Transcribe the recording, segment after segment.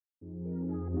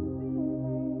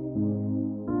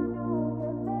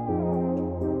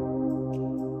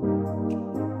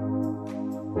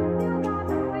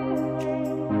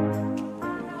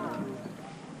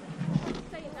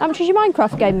How much is your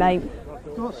Minecraft game, mate?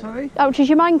 What, sorry? How much is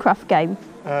your Minecraft game?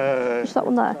 Just that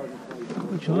one there.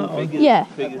 Which one? Yeah.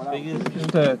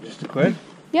 Just a quid.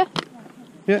 Yeah?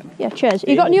 Yeah. Yeah, cheers.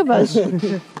 You got any others?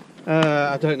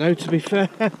 I don't know, to be fair.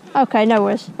 Okay, no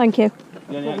worries. Thank you.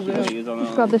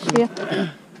 Just grab this for you.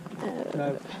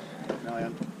 No, I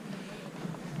am.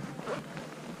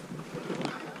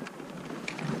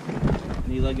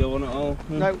 Any Lego on it all?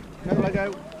 No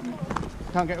Lego.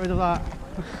 Can't get rid of that.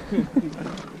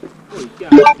 Well, you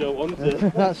guys don't want it.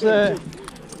 That's There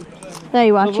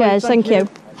you are, lovely, cheers, thank you.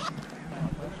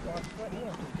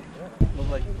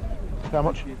 Lovely. How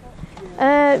much?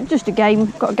 Just a game,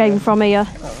 got a game from here.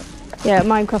 Yeah, a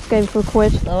Minecraft game for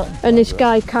 £1. And this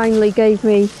guy kindly gave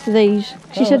me these.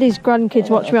 He said his grandkids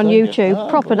watch me on YouTube.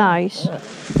 Proper nice.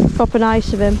 Proper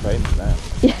nice of him.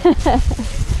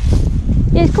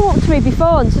 Yeah, he's come up to me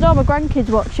before and said, oh, my grandkids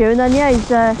watch you. And then, yeah, he's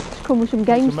come with some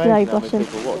games today, bless him.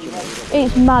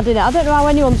 It's mad, innit? I don't know how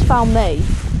anyone's found me.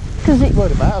 Cause it...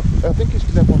 Word of mouth. I think it's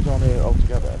because everyone's on here all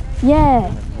together. Yeah.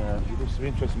 And it's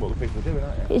interesting what the people are doing,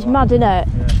 aren't you? It's mad, innit? Yeah.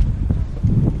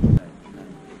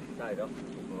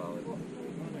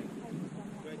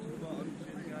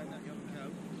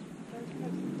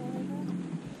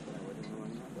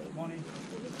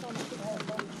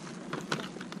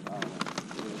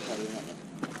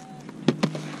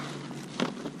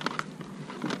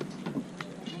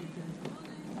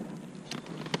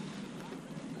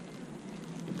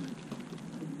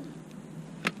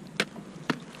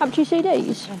 How much do you see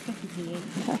these? Okay. My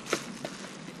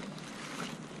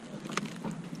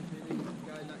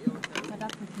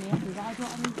dad said to me, I don't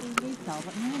have any DVDs though,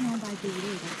 but no one buys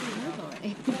DVDs. I still know about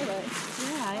it.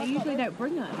 Yeah, I usually don't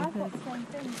bring them. I've got the same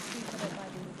thing.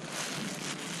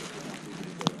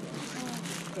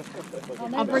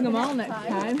 I'll bring them all next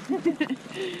time.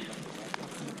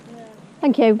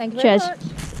 Thank you. Thank you Cheers. very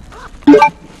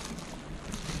much.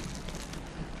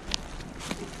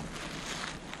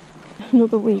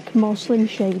 Another week, more Slim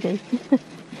Shady.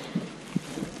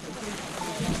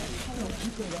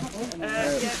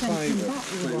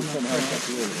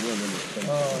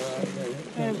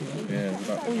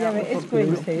 Yeah, it is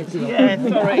greasy. Yeah,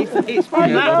 sorry, it's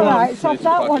from that one. Alright, it's off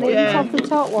that one, it's Yeah. off the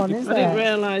top one, isn't I didn't it?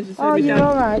 realise it's Oh, you're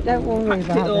alright, don't worry packed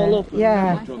about it all up.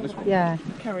 Yeah, yeah.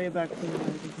 Carry a bag for the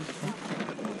ladies.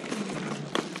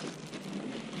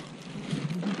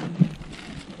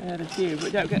 I had a few,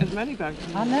 but don't get as many bags.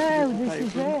 I know, this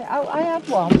is it. I had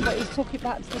one, but he took it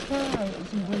back to the car. It was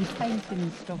some green painting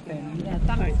and stuff in. Yeah,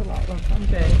 thanks a lot, love.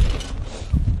 Thank you.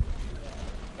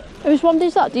 Whose one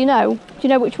is that? Do you know? Do you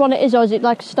know which one it is, or is it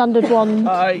like a standard one?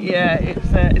 Yeah,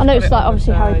 it's I know it's like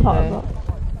obviously Harry Potter, but...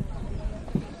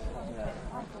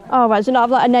 Oh right, does it not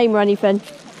have like a name or anything?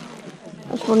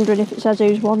 I was wondering if it says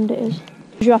whose wand it is.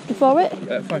 Did you after for it?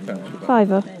 £5.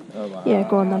 Fiver? Yeah,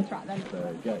 go on then.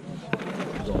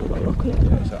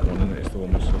 It's that one, isn't it? It's the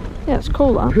one with some... Yeah, it's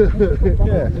cool that.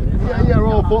 Yeah,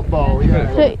 all football,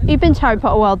 yeah. So, you've been to Harry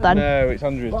Potter World then? No, it's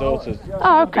Andrew's daughter's.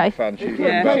 Oh, okay. Fan. She's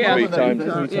Yeah, about she three times.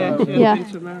 Yeah.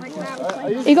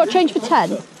 You got change for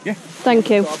 10? Yeah. Thank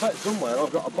you. I bet somewhere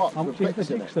I've got a box with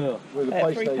bits in it. With a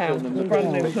PlayStation and the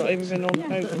brand new, it's not even been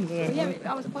opened. Yeah,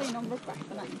 I was playing on rugby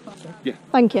for that.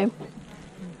 Thank you.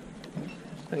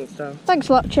 Thanks, Dan. Thanks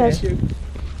a lot, cheers.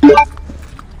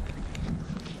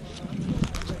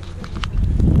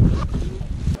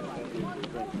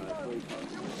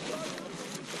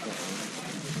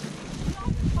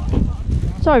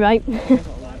 Sorry, mate. Is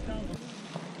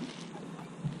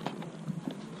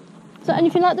that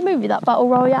anything like the movie, that Battle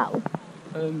Royale?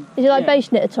 Is it like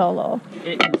based on it at all, or?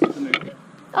 It is the movie.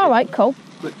 Alright, cool.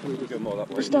 Literally, we go more that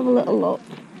way. Just have a little look.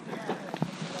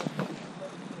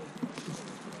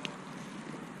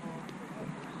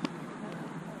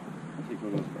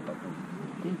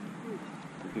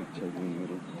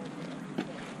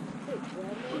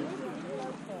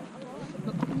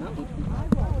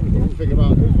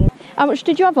 How much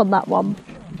did you have on that one?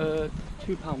 £2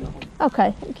 that one.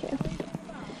 Okay, thank you.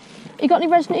 You got any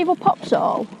Resident Evil pops at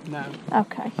all? No.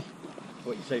 Okay.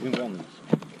 What, you saving ones?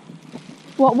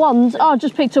 What wands? Oh, I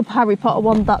just picked up a Harry Potter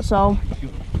wand, that's all.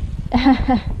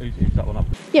 Who's that one up?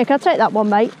 Yeah, can I take that one,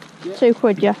 mate? Yeah.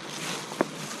 £2, yeah.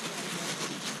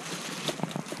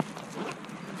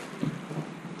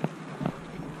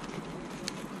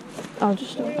 I'll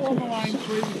just... On the line,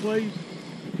 please.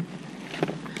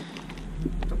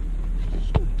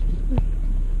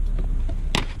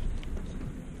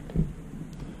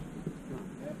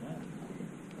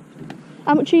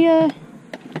 How much are your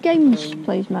games,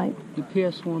 please, mate? The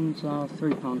PS ones are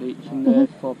 £3 each and they're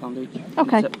 £4 each.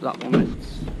 Okay. Except that one,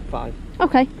 it's £5.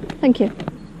 Okay, thank you.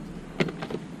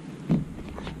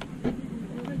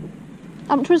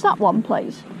 How much was that one,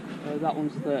 please? That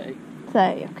one's 30.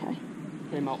 30, okay.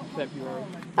 Came out February.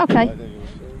 Okay.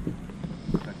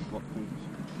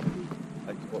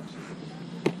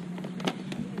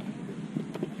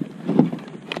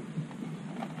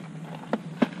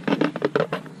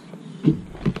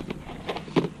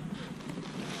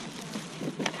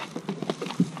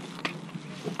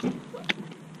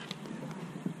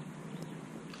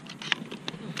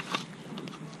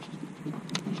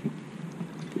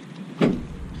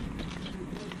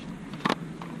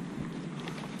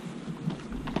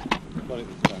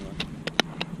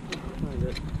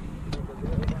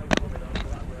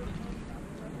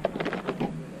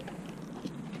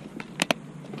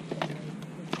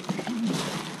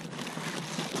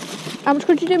 How much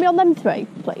could you do me on them three,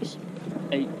 please?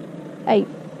 8. 8.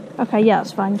 Okay, yeah,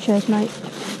 that's fine. Cheers, mate.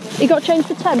 You got change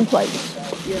for 10, please?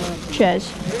 Yeah. Cheers.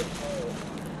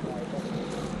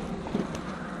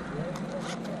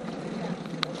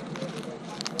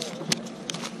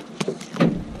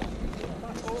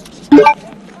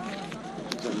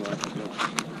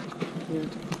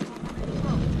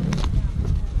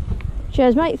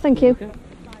 Cheers, mate. Thank you. Okay.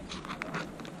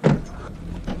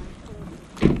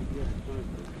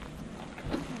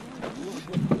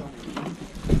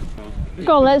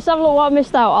 Go on, let's have a look what I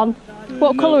missed out on.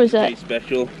 What colour is it?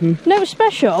 Special. No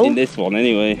special? In this one,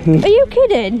 anyway. Are you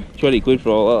kidding? 20 quid for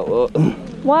all that lot.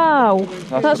 Wow,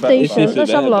 that's decent.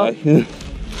 Let's have a look.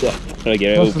 Try to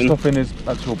get it What's the open. stuff in his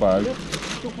actual bag?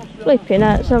 Flipping it,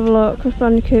 let's have a look. Crash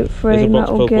Bandicoot 3, There's a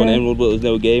box Metal of Pokemon Gear. Emerald, but there's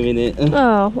no game in it.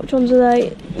 Oh, which ones are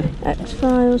they?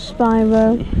 X-Files,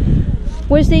 Spyro.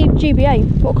 Where's the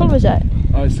GBA? What colour is it?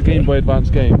 Oh, it's the Game Boy Advance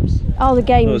games. Oh, the Oh,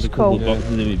 game's there's a couple cool. of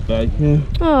boxes in his bag.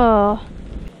 Oh,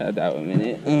 I doubt a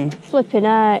minute. flipping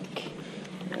heck.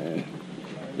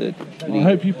 I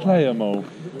hope you play them all.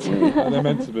 They're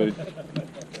meant to be.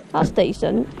 That's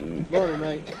decent. Morning,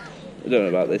 mate. I don't know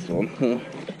about this one.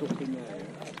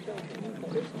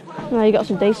 Oh, you got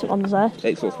some decent ones there.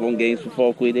 Xbox One games for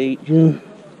 4 quid each.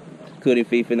 Including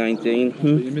FIFA 19. But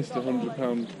you missed a £100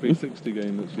 360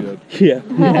 game that she had. Yeah.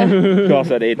 Of course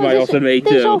I did. My This- awesome mate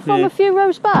These all too. from a few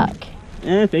rows back.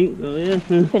 Yeah, I think so, yeah.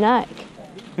 Flipping heck.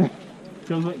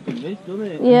 Sounds like this, doesn't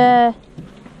it? Yeah.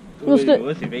 Must have, Well,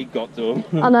 if he got to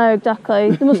them. I know,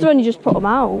 exactly. They must have only just put them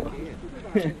out.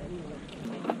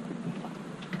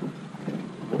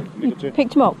 You got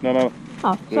Picked them up? No, no. Oh,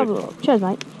 let's have a look. Cheers,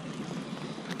 mate.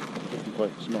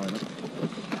 Quite smart.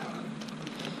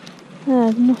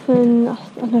 Nothing. I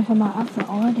don't know if I might have that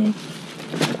already.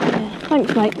 Yeah.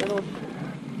 Thanks, mate.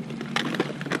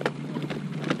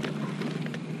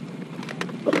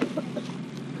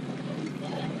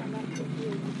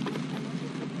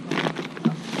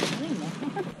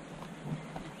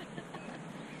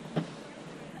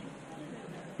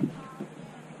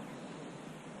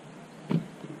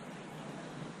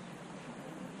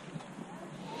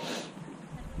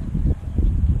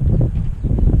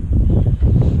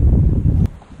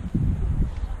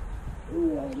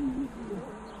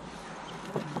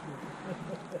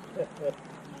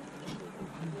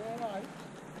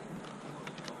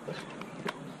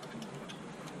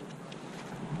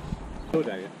 Good,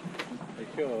 are you? Are you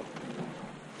sure?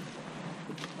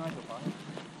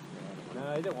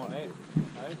 No, you don't want it.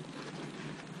 No.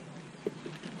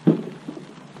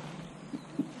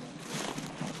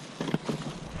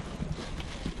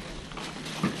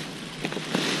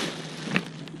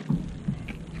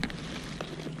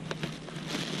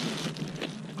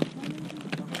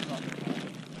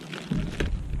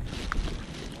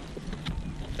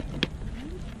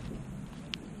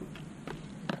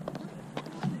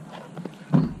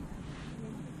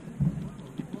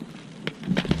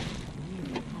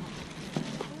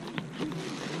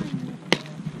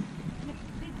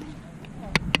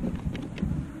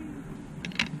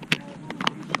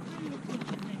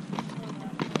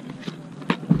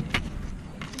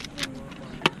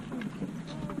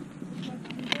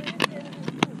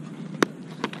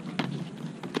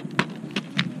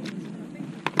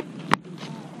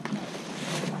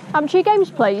 How much are your games,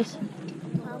 please?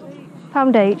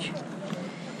 Pound each.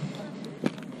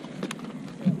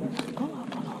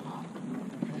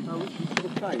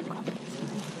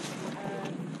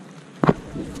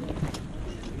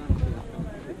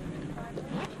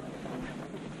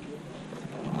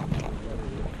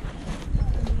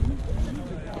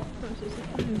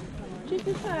 Just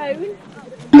the phone.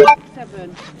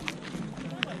 7.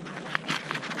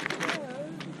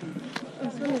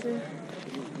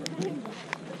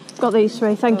 Got these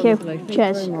three, thank you.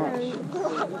 Cheers. Not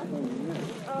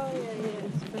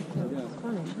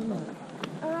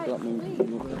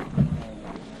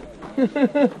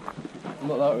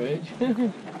that rich.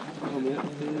 Keep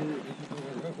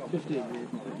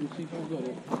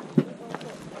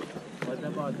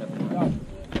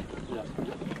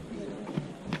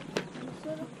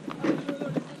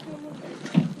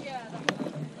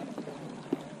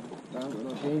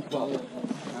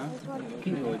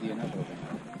it with you, no problem.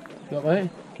 Got me?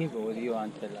 Keep it with you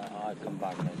until I come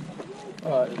back.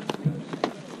 Alright.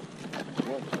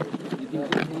 You do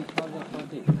any calls up for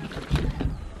this?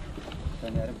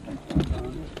 Then you're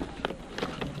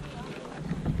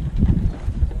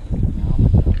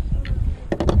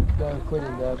Got a quid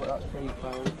in there, but that's £3.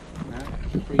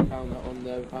 £3 that one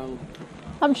there, £1.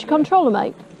 How much your controller,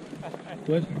 mate?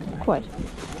 Quid? Quid.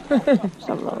 Let's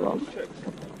have a little look.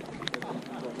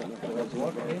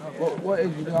 What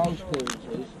is your house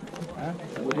clearances? Huh?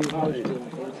 What do you house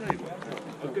clearances?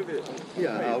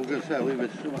 Yeah, I was going to say, leave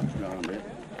it so much around it.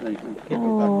 Then you can keep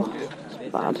Oh,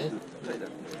 it back. it's bad.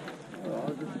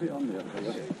 I'll just put it on there for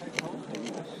you.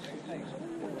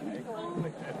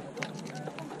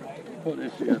 Put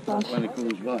this here when it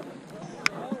comes back.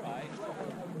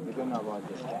 You don't know about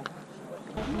this, yeah?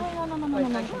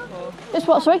 This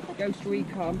what, sorry? Ghost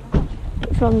Recon.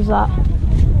 Which one's that?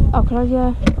 Oh, can I,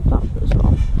 yeah, that as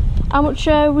well. How much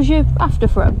was you after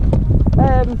for it?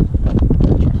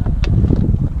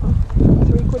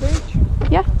 3 quid each.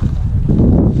 Yeah?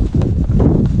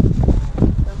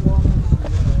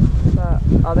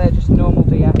 Are they just normal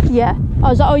DS? Yeah.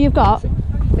 Oh, is that all you've got? I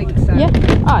think so. Yeah?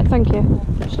 Alright, thank you.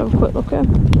 Just have a quick look at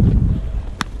 'em.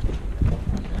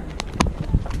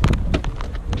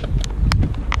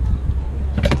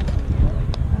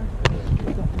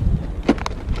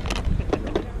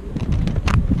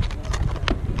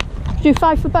 Do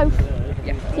 5 for both?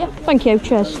 Yeah. Yeah, thank you,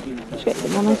 cheers. Let's get the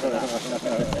money.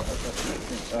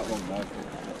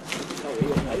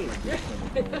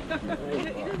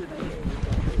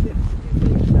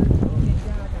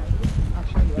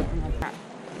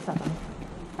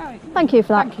 Thank you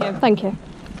for that. Thank you.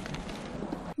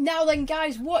 Now then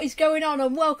guys, what is going on,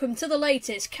 and welcome to the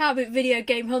latest Carboot video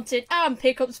game hunting and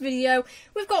pickups video.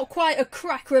 We've got quite a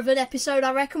cracker of an episode,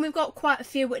 I reckon. We've got quite a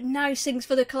few nice things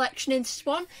for the collection in this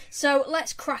one, so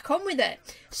let's crack on with it.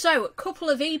 So, a couple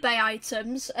of eBay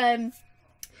items.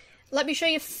 Let me show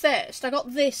you first. I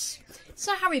got this. It's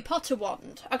a Harry Potter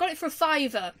wand. I got it for a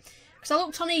 £5, because I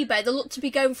looked on eBay. They looked to be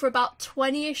going for about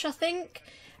 20ish, I think.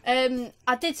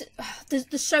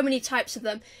 There's so many types of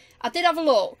them. I did have a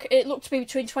look. It looked to be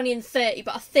between 20 and 30,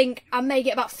 but I think I may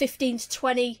get about 15 to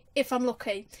 20 if I'm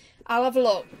lucky. I'll have a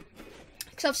look.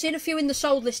 Because I've seen a few in the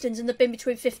sold listings and they've been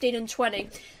between 15 and 20.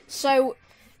 So,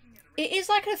 it is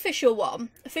like an official one.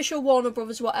 Official Warner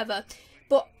Brothers, whatever.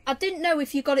 But I didn't know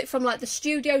if you got it from like the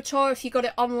studio tour, if you got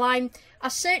it online. I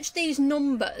searched these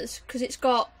numbers, because it's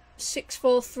got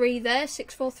 643 there,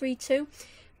 6432.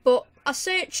 But I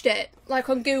searched it, like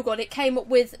on Google, and it came up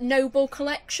with Noble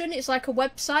Collection. It's like a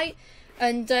website,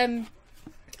 and I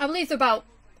believe they're about,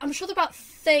 I'm sure they're about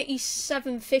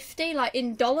 $37.50, like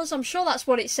in dollars. I'm sure that's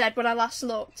what it said when I last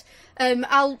looked.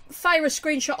 I'll fire a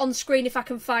screenshot on screen if I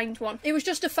can find one. It was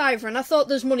just a £5, and I thought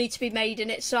there's money to be made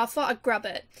in it, so I thought I'd grab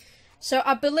it. So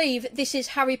I believe this is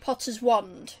Harry Potter's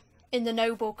wand in the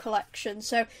Noble Collection,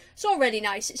 so it's already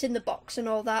nice. It's in the box and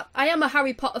all that. I am a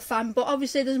Harry Potter fan, but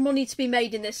obviously there's money to be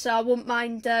made in this, so I wouldn't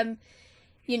mind,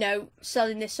 you know,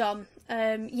 selling this on.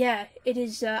 Yeah, it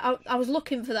is. I was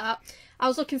looking for that. I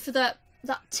was looking for that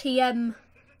TM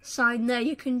sign there.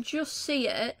 You can just see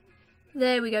it.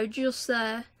 There we go, just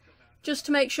there. Just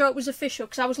to make sure it was official,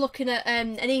 because I was looking at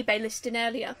an eBay listing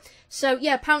earlier. So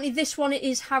yeah, apparently this one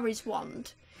is Harry's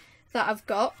wand that I've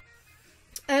got.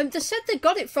 They said they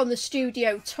got it from the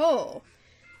studio tour,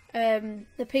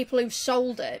 the people who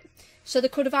sold it. So they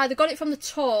could have either got it from the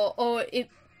tour or it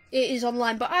is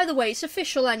online. But either way, it's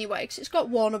official anyway, because it's got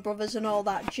Warner Brothers and all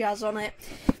that jazz on it.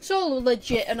 It's all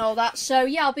legit and all that. So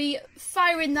yeah, I'll be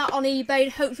firing that on eBay,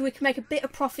 and hopefully we can make a bit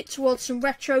of profit towards some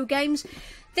retro games.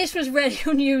 This was really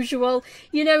unusual.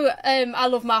 You know, I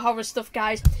love my horror stuff,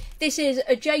 guys. This is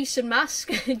a Jason mask,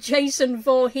 Jason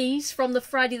Voorhees from the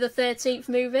Friday the 13th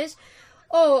movies.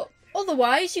 Or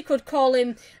otherwise, you could call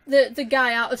him the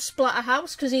guy out of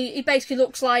Splatterhouse, because he basically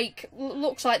looks like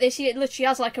this. He literally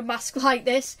has like a mask like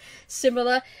this,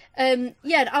 similar.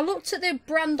 Yeah, I looked at the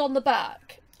brand on the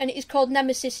back, and it is called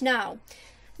Nemesis Now.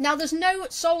 Now, there's no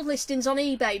sold listings on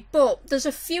eBay, but there's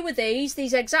a few of these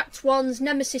exact ones,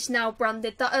 Nemesis Now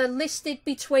branded, that are listed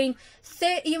between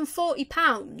 £30 and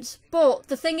 £40. But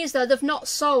the thing is, though, they've not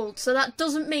sold, so that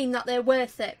doesn't mean that they're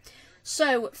worth it.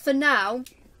 So, for now,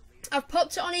 I've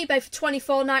popped it on eBay for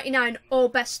 $24.99 or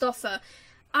best offer.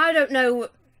 I don't know,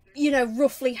 you know,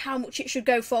 roughly how much it should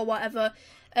go for, whatever.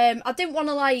 I didn't want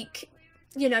to, like,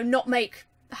 you know, not make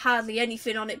hardly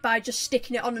anything on it by just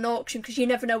sticking it on an auction, because you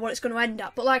never know what it's going to end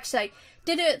at. But like I say,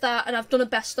 did it at that, and I've done a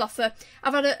best offer.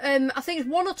 I've had I think it's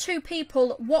 1 or 2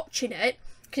 people watching it,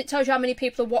 because it tells you how many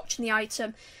people are watching the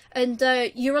item, and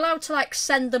you're allowed to like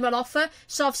send them an offer.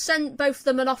 So I've sent both of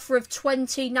them an offer of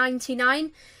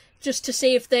 $20.99 just to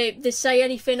see if they say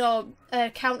anything or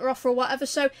counter offer or whatever.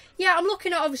 So yeah, I'm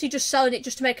looking at obviously just selling it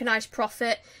just to make a nice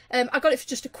profit. I got it for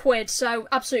just £1, so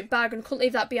absolute bargain, couldn't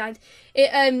leave that behind. It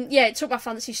yeah, it took my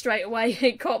fancy straight away.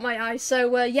 It caught my eye.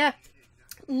 So yeah,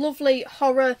 lovely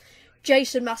horror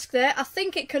Jason mask there. I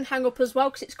think it can hang up as well,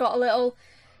 because it's got a little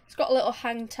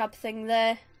hang tab thing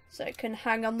there, so it can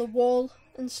hang on the wall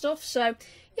and stuff. So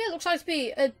yeah, it looks like to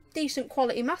be a decent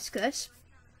quality mask, this.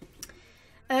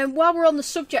 While we're on the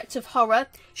subject of horror,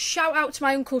 shout out to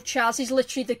my Uncle Chaz. He's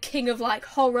literally the king of like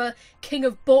horror, king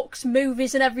of books,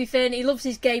 movies and everything. He loves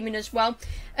his gaming as well.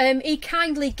 He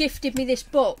kindly gifted me this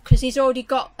book, because he's already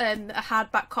got a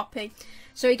hardback copy.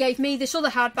 So he gave me this other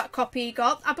hardback copy he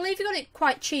got. I believe he got it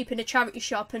quite cheap in a charity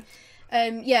shop,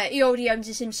 and yeah, he already owns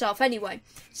this himself anyway.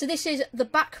 So this is The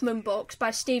Backman books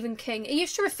by Stephen King. He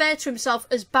used to refer to himself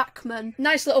as Backman.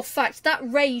 Nice little fact, that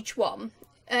Rage one,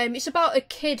 it's about a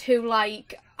kid who,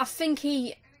 like, I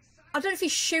don't know if he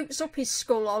shoots up his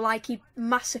school or like he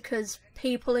massacres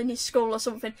people in his school or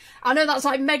something. I know that's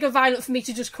like mega violent for me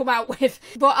to just come out with,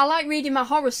 but I like reading my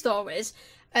horror stories,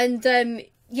 and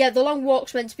yeah, The Long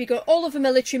Walk's meant to be good. All of them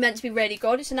are literally meant to be really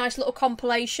good. It's a nice little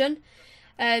compilation.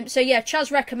 So yeah,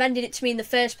 Chaz recommended it to me in the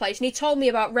first place, and he told me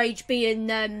about Rage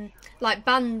being like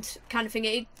banned kind of thing.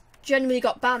 It genuinely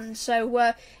got banned,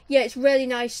 so yeah, it's really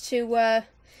nice to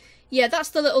yeah, that's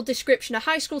the little description. A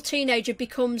high school teenager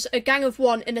becomes a gang of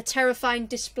one in a terrifying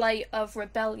display of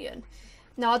rebellion.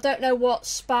 Now, I don't know what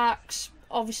sparks,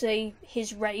 obviously,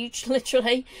 his rage,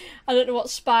 literally. I don't know what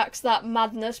sparks that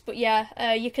madness, but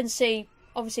yeah, you can see,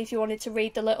 obviously, if you wanted to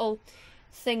read the little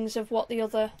things of what the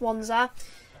other ones are,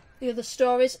 the other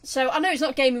stories. So, I know it's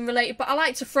not gaming related, but I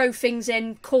like to throw things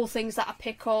in, cool things that I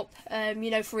pick up,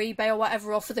 you know, for eBay or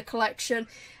whatever, or for the collection.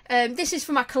 This is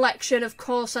for my collection, of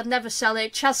course. I'd never sell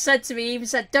it. Chaz said to me, he even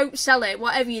said, don't sell it,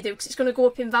 whatever you do, because it's going to go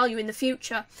up in value in the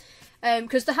future.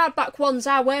 Because the hardback ones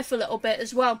are worth a little bit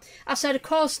as well. I said, of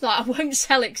course not, I won't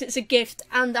sell it because it's a gift,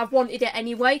 and I've wanted it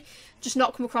anyway, just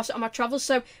not come across it on my travels.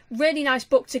 So, really nice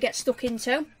book to get stuck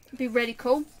into. It'd be really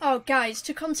cool. Oh, guys,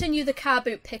 to continue the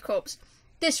Carboot pickups,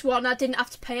 this one I didn't have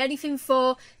to pay anything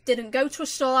for, didn't go to a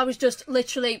store, I was just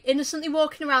literally innocently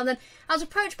walking around, and I was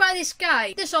approached by this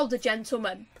guy, this older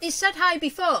gentleman. He said hi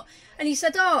before, and he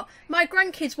said, oh, my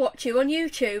grandkids watch you on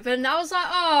YouTube, and I was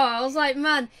like,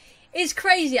 man, it's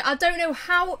crazy. I don't know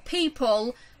how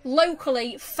people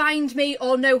locally find me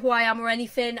or know who I am or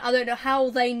anything. I don't know how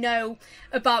they know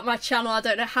about my channel, I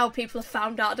don't know how people have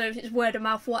found out, I don't know if it's word of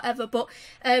mouth, whatever, but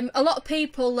a lot of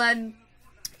people,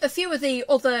 a few of the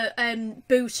other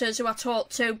booters who I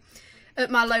talked to at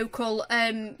my local,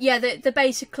 yeah, they're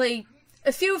basically,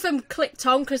 a few of them clicked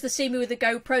on because they see me with a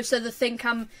GoPro, so they think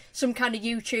I'm some kind of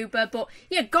YouTuber, but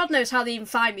yeah, God knows how they even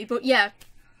find me, but yeah,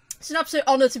 it's an absolute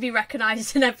honour to be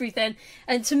recognised and everything,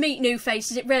 and to meet new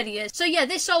faces, it really is. So yeah,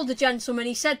 this older gentleman,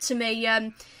 he said to me,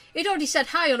 he'd already said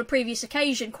hi on a previous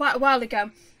occasion, quite a while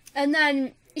ago, and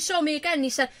then he saw me again, and he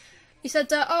said,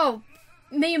 oh,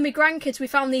 me and my grandkids, we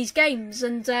found these games,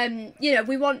 and you know,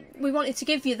 we wanted to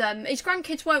give you them. His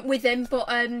grandkids weren't with him, but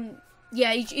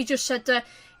yeah, he just said,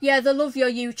 yeah, they love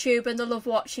your YouTube and they love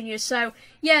watching you. So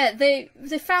yeah, they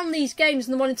found these games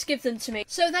and they wanted to give them to me.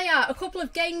 So they are a couple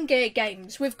of Game Gear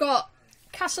games. We've got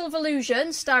Castle of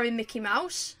Illusion starring Mickey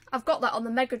Mouse. I've got that on the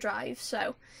Mega Drive.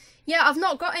 So yeah, I've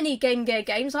not got any Game Gear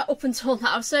games like up until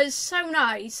now. So it's so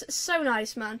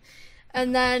nice, man.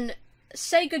 And then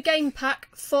Sega Game Pack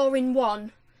 4-in-1.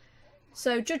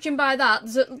 So judging by that,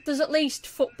 there's at least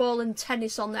football and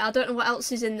tennis on there. I don't know what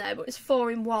else is in there, but it's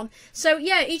 4-in-1. So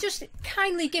yeah, he just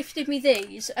kindly gifted me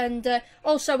these, and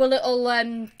also a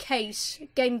little case,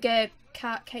 Game Gear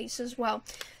cart case as well.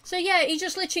 So yeah, he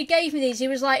just literally gave me these. He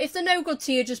was like, if they're no good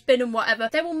to you, just bin them, whatever.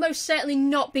 They will most certainly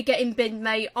not be getting binned,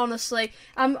 mate, honestly.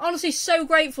 I'm honestly so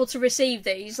grateful to receive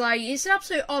these. Like, it's an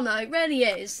absolute honour, it really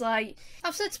is. Like,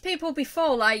 I've said to people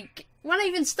before, like, when I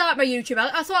even start my YouTube,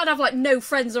 I thought I'd have, like, no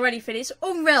friends or anything. It's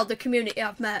unreal, the community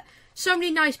I've met. So many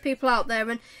nice people out there,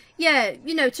 and yeah,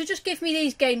 you know, to just give me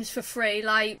these games for free,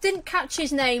 like, didn't catch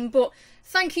his name, but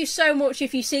thank you so much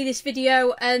if you see this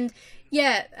video, and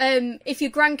yeah, if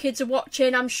your grandkids are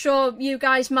watching, I'm sure you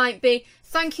guys might be.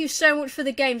 Thank you so much for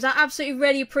the games. I absolutely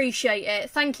really appreciate it.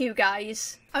 Thank you,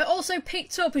 guys. I also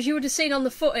picked up, as you would have seen on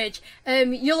the footage,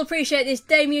 you'll appreciate this,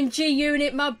 Damien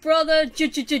G-Unit, my brother,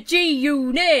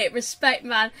 G-Unit, respect,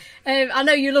 man. I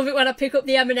know you love it when I pick up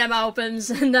the Eminem albums,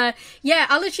 and yeah,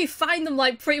 I literally find them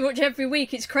like pretty much every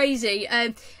week. It's crazy,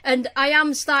 and I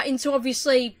am starting to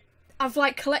obviously, I've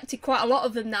like collected quite a lot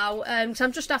of them now, because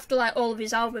I'm just after like all of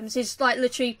his albums. He's like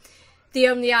literally the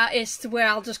only artist where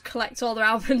I'll just collect all their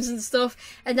albums and stuff,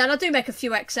 and then I do make a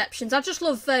few exceptions. I just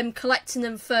love collecting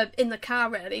them for in the car,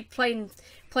 really, playing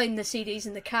the CDs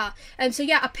in the car. So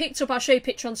yeah, I picked up, I'll show you a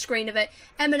picture on screen of it,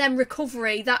 Eminem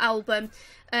Recovery, that album.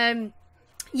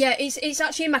 Yeah, it's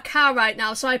actually in my car right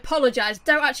now, so I apologise.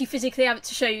 Don't actually physically have it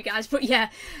to show you guys, but yeah,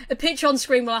 a picture on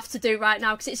screen will have to do right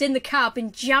now because it's in the car. I've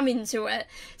been jamming to it.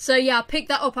 So yeah, I picked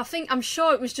that up. I'm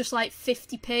sure it was just like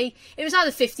 50p. It was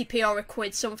either 50p or a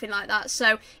quid, something like that.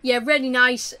 So yeah, really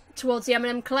nice towards the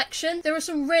Eminem collection. There are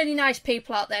some really nice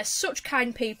people out there, such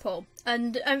kind people.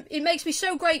 And it makes me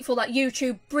so grateful that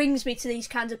YouTube brings me to these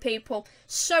kinds of people.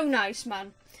 So nice,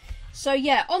 man. So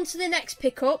yeah, on to the next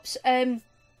pickups.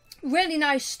 Really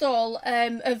nice stall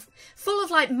full of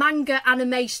like manga,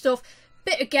 anime stuff,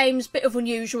 bit of games, bit of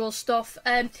unusual stuff.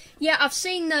 Yeah, I've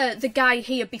seen the guy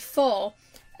here before.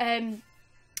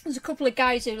 There's a couple of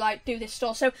guys who like do this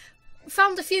store, so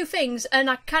found a few things and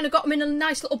I kind of got them in a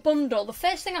nice little bundle. The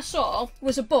first thing I saw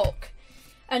was a book,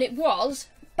 and it was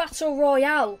Battle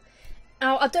Royale.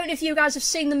 Now, I don't know if you guys have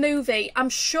seen the movie. I'm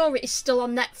sure it is still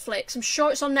on Netflix. I'm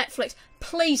sure it's on Netflix.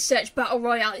 Please search Battle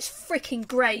Royale. It's freaking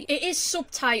great. It is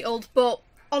subtitled, but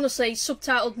honestly,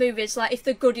 subtitled movies, like, if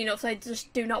they're good enough, they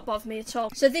just do not bother me at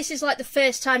all. So this is like the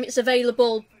first time it's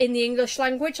available in the English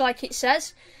language, like it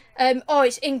says. Oh,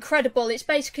 it's incredible. It's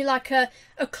basically like a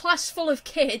class full of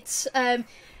kids. I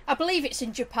believe it's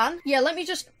in Japan. Yeah, let me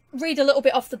just read a little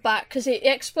bit off the back because it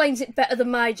explains it better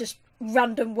than my just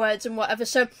random words and whatever.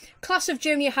 So, class of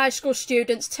junior high school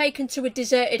students taken to a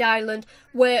deserted island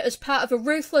where, as part of a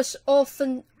ruthless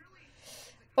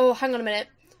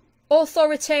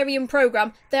authoritarian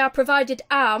program, they are provided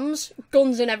arms,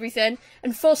 guns and everything,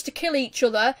 and forced to kill each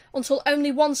other until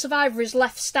only one survivor is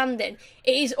left standing.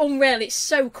 It is unreal. It's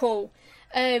so cool.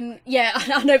 Yeah,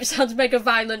 I know it sounds mega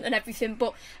violent and everything,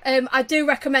 but I do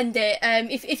recommend it.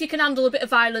 If you can handle a bit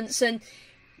of violence, and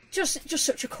just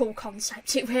such a cool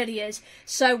concept, it really is.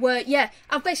 So yeah,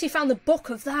 I've basically found the book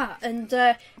of that, and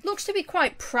looks to be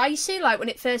quite pricey, like when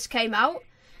it first came out.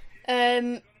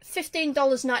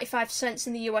 $15.95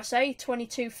 in the USA,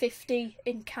 $22.50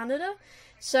 in Canada.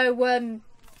 So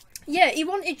yeah, he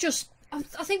wanted just, I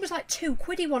think it was like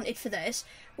 £2 he wanted for this,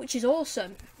 which is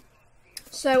awesome.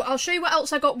 So I'll show you what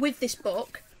else I got with this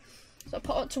book. So I'll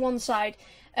put it to one side.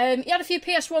 He had a few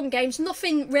PS1 games,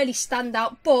 nothing really stand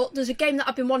out, but there's a game that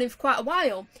I've been wanting for quite a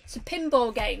while. It's a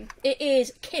pinball game. It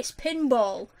is Kiss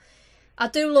Pinball. I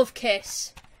do love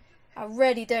Kiss. I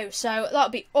really do. So that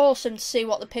would be awesome to see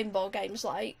what the pinball game's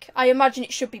like. I imagine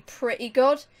it should be pretty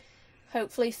good.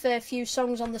 Hopefully a fair few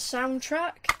songs on the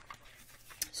soundtrack.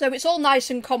 So it's all nice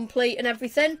and complete and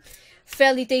everything.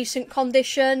 Fairly decent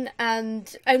condition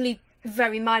and only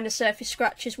very minor surface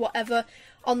scratches, whatever,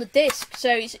 on the disc.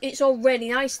 So it's all really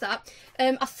nice, that.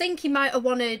 I think he might have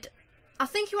wanted, like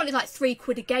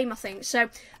 £3 a game, I think. So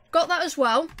got that as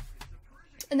well.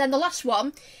 And then the last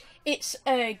one, it's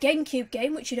a GameCube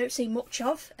game, which you don't see much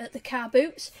of at the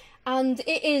Carboots. And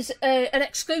it is an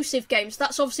exclusive game, so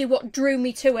that's obviously what drew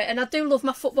me to it. And I do love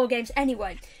my football games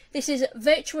anyway. This is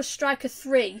Virtua Striker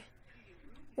 3.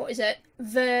 What is it?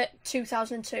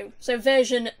 2002. So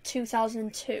version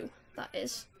 2002, that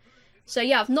is. So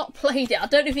yeah, I've not played it. I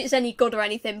don't know if it's any good or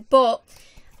anything, but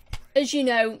as you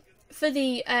know, for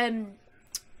the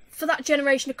for that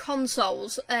generation of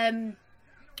consoles, when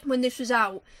this was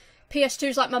out, PS2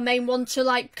 is like my main one to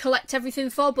like collect everything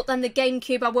for. But then the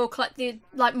GameCube, I will collect the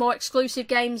like more exclusive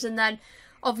games, and then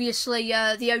obviously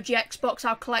the OG Xbox,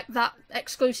 I'll collect that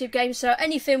exclusive game. So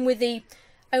anything with the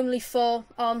only 4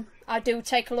 on, I do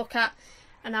take a look at,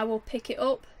 and I will pick it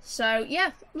up. So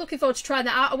yeah, looking forward to trying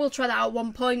that out. I will try that out at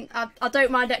one point. I don't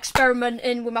mind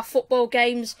experimenting with my football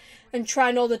games and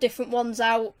trying all the different ones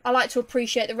out. I like to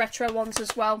appreciate the retro ones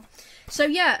as well. So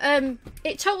yeah,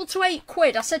 it totaled to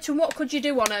 £8. I said to him, what could you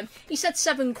do on them? He said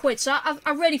 £7. So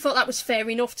I really thought that was fair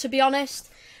enough, to be honest.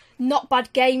 Not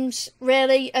bad games,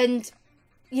 really. And,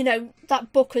 you know,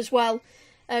 that book as well,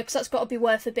 because that's got to be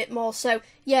worth a bit more. So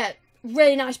yeah,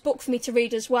 really nice book for me to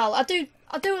read as well. I do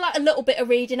like a little bit of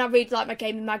reading. I read like my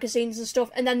gaming magazines and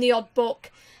stuff, and then the odd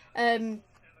book.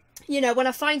 you know, when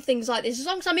I find things like this, as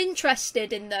long as I'm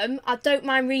interested in them, I don't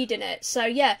mind reading it. So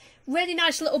yeah, really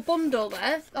nice little bundle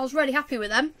there. I was really happy with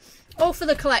them. All for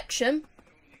the collection.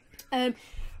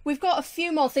 We've got a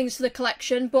few more things for the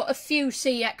collection, but a few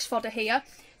CEX fodder here.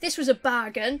 This was a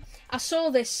bargain. I saw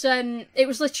this, it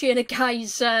was literally in a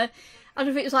guy's, I don't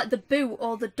know if it was like the boot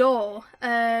or the door.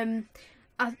 I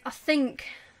think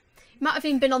it might have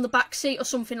even been on the back seat or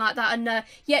something like that. And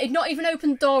yeah, it'd not even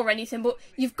opened the door or anything, but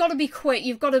you've got to be quick.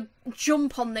 You've got to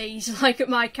jump on these, like at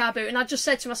my Carboot. And I just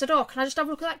said to him, I said, oh, can I just have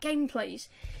a look at that game, please?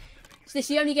 So this is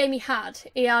the only game he had.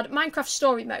 He had Minecraft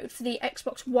Story Mode for the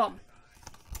Xbox One.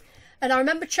 And I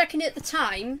remember checking it at the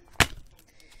time.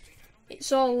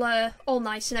 It's all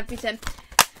nice and everything.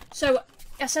 So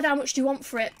I said, how much do you want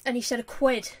for it? And he said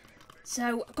 £1.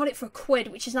 So I got it for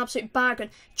 £1, which is an absolute bargain.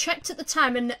 Checked at the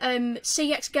time, and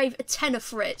CX gave a tenner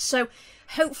for it. So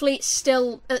hopefully it's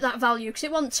still at that value, because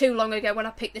it wasn't too long ago when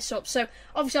I picked this up. So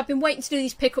obviously I've been waiting to do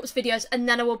these pickups videos, and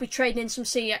then I will be trading in some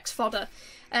CX fodder.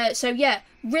 So yeah,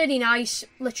 really nice.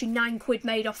 Literally £9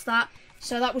 made off that.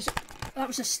 So that was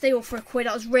a steal for £1.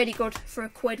 That was really good for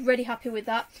 £1. Really happy with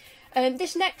that.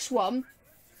 This next one,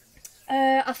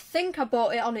 I think I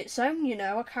bought it on its own, you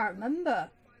know, I can't remember.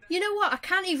 You know what, I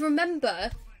can't even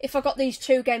remember if I got these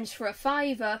 2 games for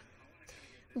 £5.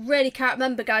 Really can't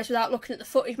remember, guys, without looking at the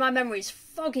footage. My memory is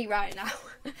foggy right now.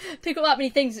 Pick up that many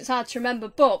things, it's hard to remember.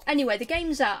 But anyway, the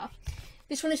games are,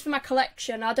 this one is for my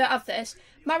collection, I don't have this,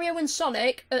 Mario and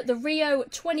Sonic at the Rio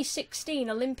 2016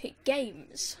 Olympic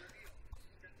Games.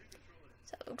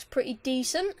 So that looks pretty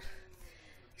decent.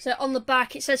 So on the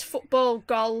back it says football,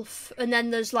 golf, and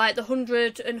then there's like the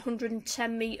 100 and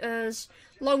 110 metres,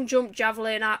 long jump,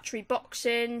 javelin, archery,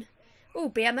 boxing,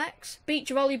 BMX, beach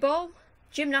volleyball,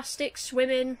 gymnastics,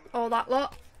 swimming, all that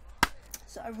lot.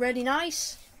 So really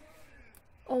nice.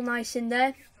 All nice in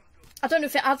there. I don't know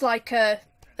if it had like a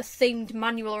themed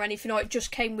manual or anything, or it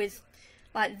just came with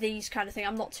like these kind of thing.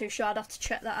 I'm not too sure, I'd have to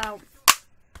check that out.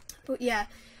 But yeah,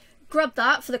 grab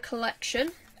that for the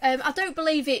collection. I don't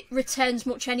believe it returns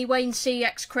much anyway in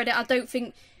CX credit. I don't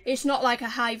think, it's not like a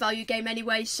high value game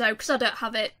anyway, so because I don't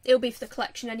have it, it'll be for the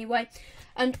collection anyway.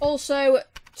 And also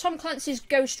Tom Clancy's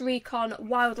Ghost Recon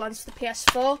Wildlands for the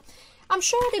PS4. I'm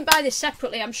sure I didn't buy this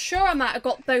separately. I'm sure I might have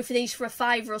got both of these for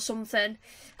 £5 or something.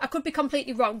 I could be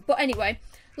completely wrong, but anyway,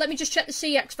 let me just check the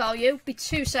CX value. Be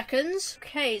 2 seconds.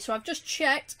 Okay, so I've just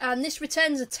checked, and this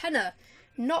returns a tenner.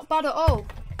 Not bad at all.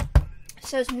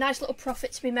 So there's a nice little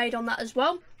profit to be made on that as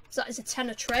well. So that is a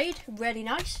tenner trade, really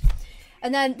nice.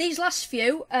 And then these last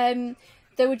few, they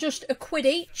were just £1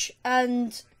 each,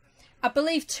 and I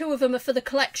believe 2 of them are for the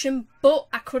collection, but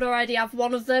I could already have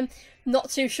one of them. Not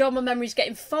too sure, my memory's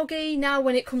getting foggy now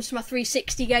when it comes to my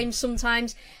 360 games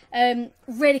sometimes.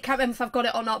 Really can't remember if I've got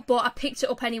it or not, but I picked it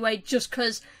up anyway just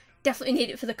because definitely need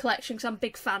it for the collection because I'm a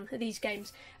big fan of these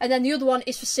games. And then the other one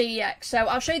is for CEX, so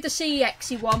I'll show you the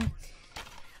CEX-y one.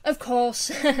 Of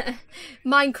course,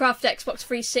 Minecraft Xbox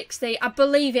 360, I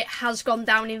believe it has gone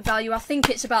down in value. I think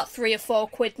it's about £3 or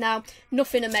 £4 now,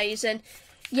 nothing amazing.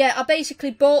 Yeah, I basically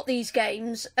bought these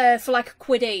games for like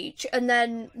 £1 each, and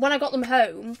then when I got them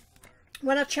home,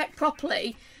 when I checked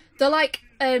properly, they're like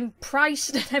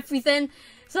priced and everything.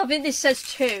 So I think this says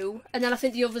 2, and then I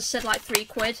think the others said like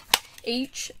 £3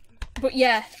 each. But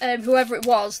yeah, whoever it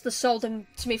was, they sold them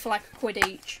to me for like £1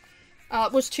 each.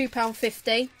 It was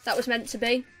 £2.50, that was meant to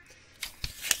be.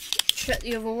 Check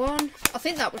the other one. I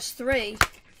think that was 3.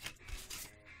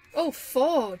 Oh,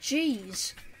 4,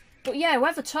 jeez. But yeah,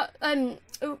 whoever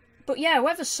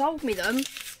sold me them,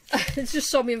 just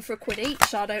sold me them for £1 each,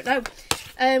 so I don't know.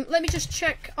 Let me just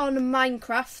check on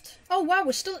Minecraft. Oh wow,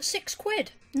 we're still at £6.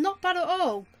 Not bad at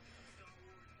all.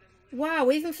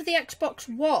 Wow, even for the Xbox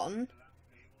One,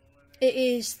 it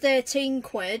is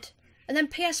 £13. And then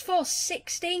PS4,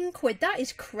 £16. That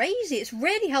is crazy. It's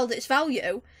really held its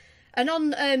value. And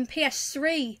on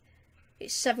PS3,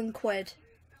 it's £7.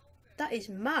 That is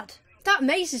mad. That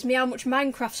amazes me how much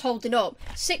Minecraft's holding up.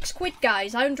 £6,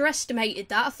 guys. I underestimated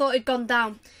that. I thought it'd gone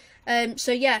down.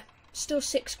 So yeah, still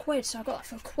 £6. So I got that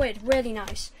for £1. Really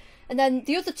nice. And then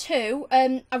the other 2,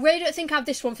 I really don't think I have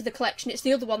this one for the collection. It's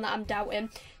the other one that I'm doubting.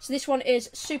 So this one is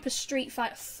Super Street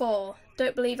Fighter 4.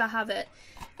 Don't believe I have it.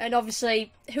 And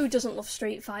obviously, who doesn't love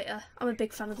Street Fighter? I'm a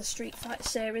big fan of the Street Fighter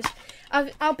series.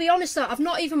 I'll be honest though, I've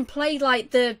not even played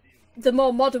like the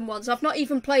more modern ones. I've not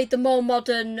even played the more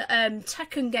modern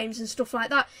Tekken games and stuff like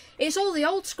that. It's all the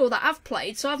old school that I've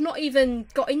played, so I've not even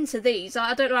got into these.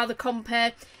 I don't know how they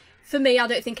compare. For me, I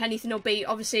don't think anything will beat,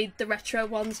 obviously, the retro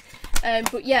ones.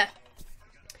 But yeah,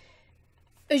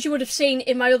 as you would have seen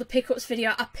in my other pickups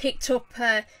video, I picked up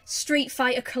Street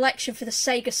Fighter collection for the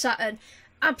Sega Saturn.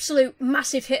 absolute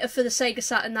massive hitter for the Sega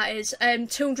Saturn, that is.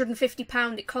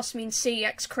 £250 it cost me in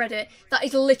CEX credit. That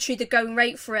is literally the going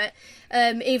rate for it.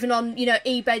 Even on, you know,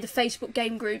 eBay, the Facebook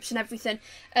game groups and everything.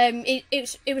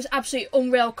 It was absolutely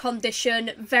unreal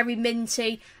condition, very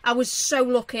minty. I was so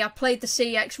lucky. I played the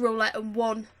CEX roulette and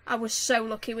won. I was so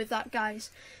lucky with that, guys.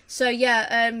 So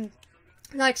yeah,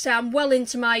 like I say, I'm well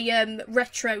into my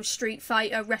retro Street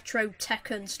Fighter, retro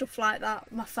Tekken, stuff like that,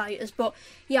 my fighters. But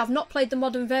yeah, I've not played the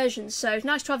modern versions, so it's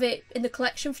nice to have it in the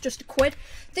collection for just £1.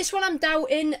 This one I'm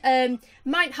doubting,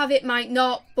 might have it, might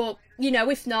not, but you know,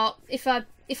 if not, if I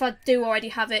do already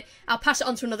have it, I'll pass it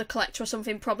on to another collector or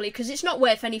something probably, because it's not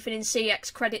worth anything in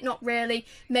CX credit, not really.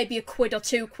 Maybe £1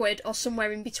 or £2 or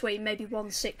somewhere in between, maybe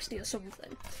 160 or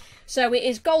something. So it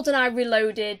is GoldenEye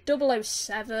Reloaded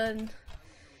 007.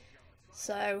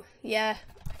 So, yeah,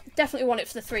 definitely want it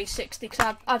for the 360, because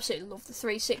I absolutely love the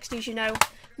 360s, you know.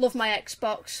 Love my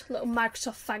Xbox, little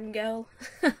Microsoft fangirl.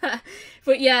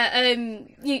 But yeah,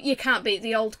 you can't beat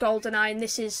the old GoldenEye, and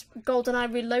this is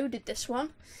GoldenEye Reloaded, this one.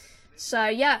 So,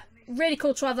 yeah, really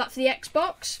cool to have that for the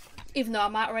Xbox, even though I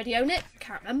might already own it,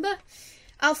 can't remember.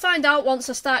 I'll find out once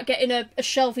I start getting a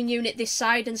shelving unit this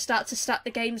side and start to stack the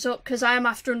games up, because I am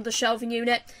after another shelving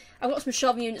unit. I've got some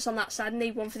shelving units on that side, I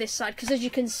need one for this side, because as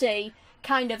you can see,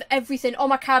 kind of everything, all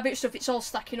my Carboot stuff, it's all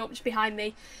stacking up just behind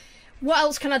me. What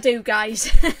else can I do,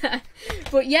 guys?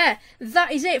 But yeah,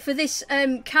 that is it for this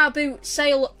Carboot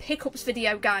sale pickups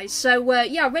video, guys. So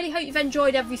yeah, I really hope you've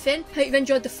enjoyed everything. Hope you've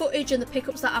enjoyed the footage and the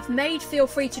pickups that I've made. Feel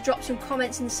free to drop some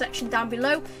comments in the section down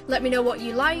below. Let me know what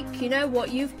you like, you know,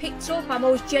 what you've picked up. I'm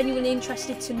always genuinely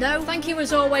interested to know. Thank you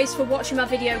as always for watching my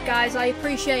video, guys. I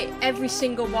appreciate every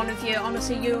single one of you.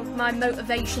 Honestly, you're my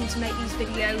motivation to make these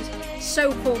videos.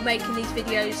 So cool making these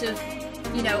videos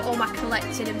of, you know, all my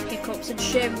collecting and pickups and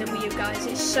sharing them with you guys.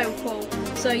 It's so cool.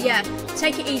 So yeah,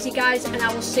 take it easy, guys, and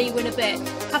I will see you in a bit.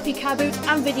 Happy Carboot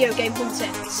and video game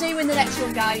hunting. See you in the next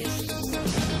one, guys.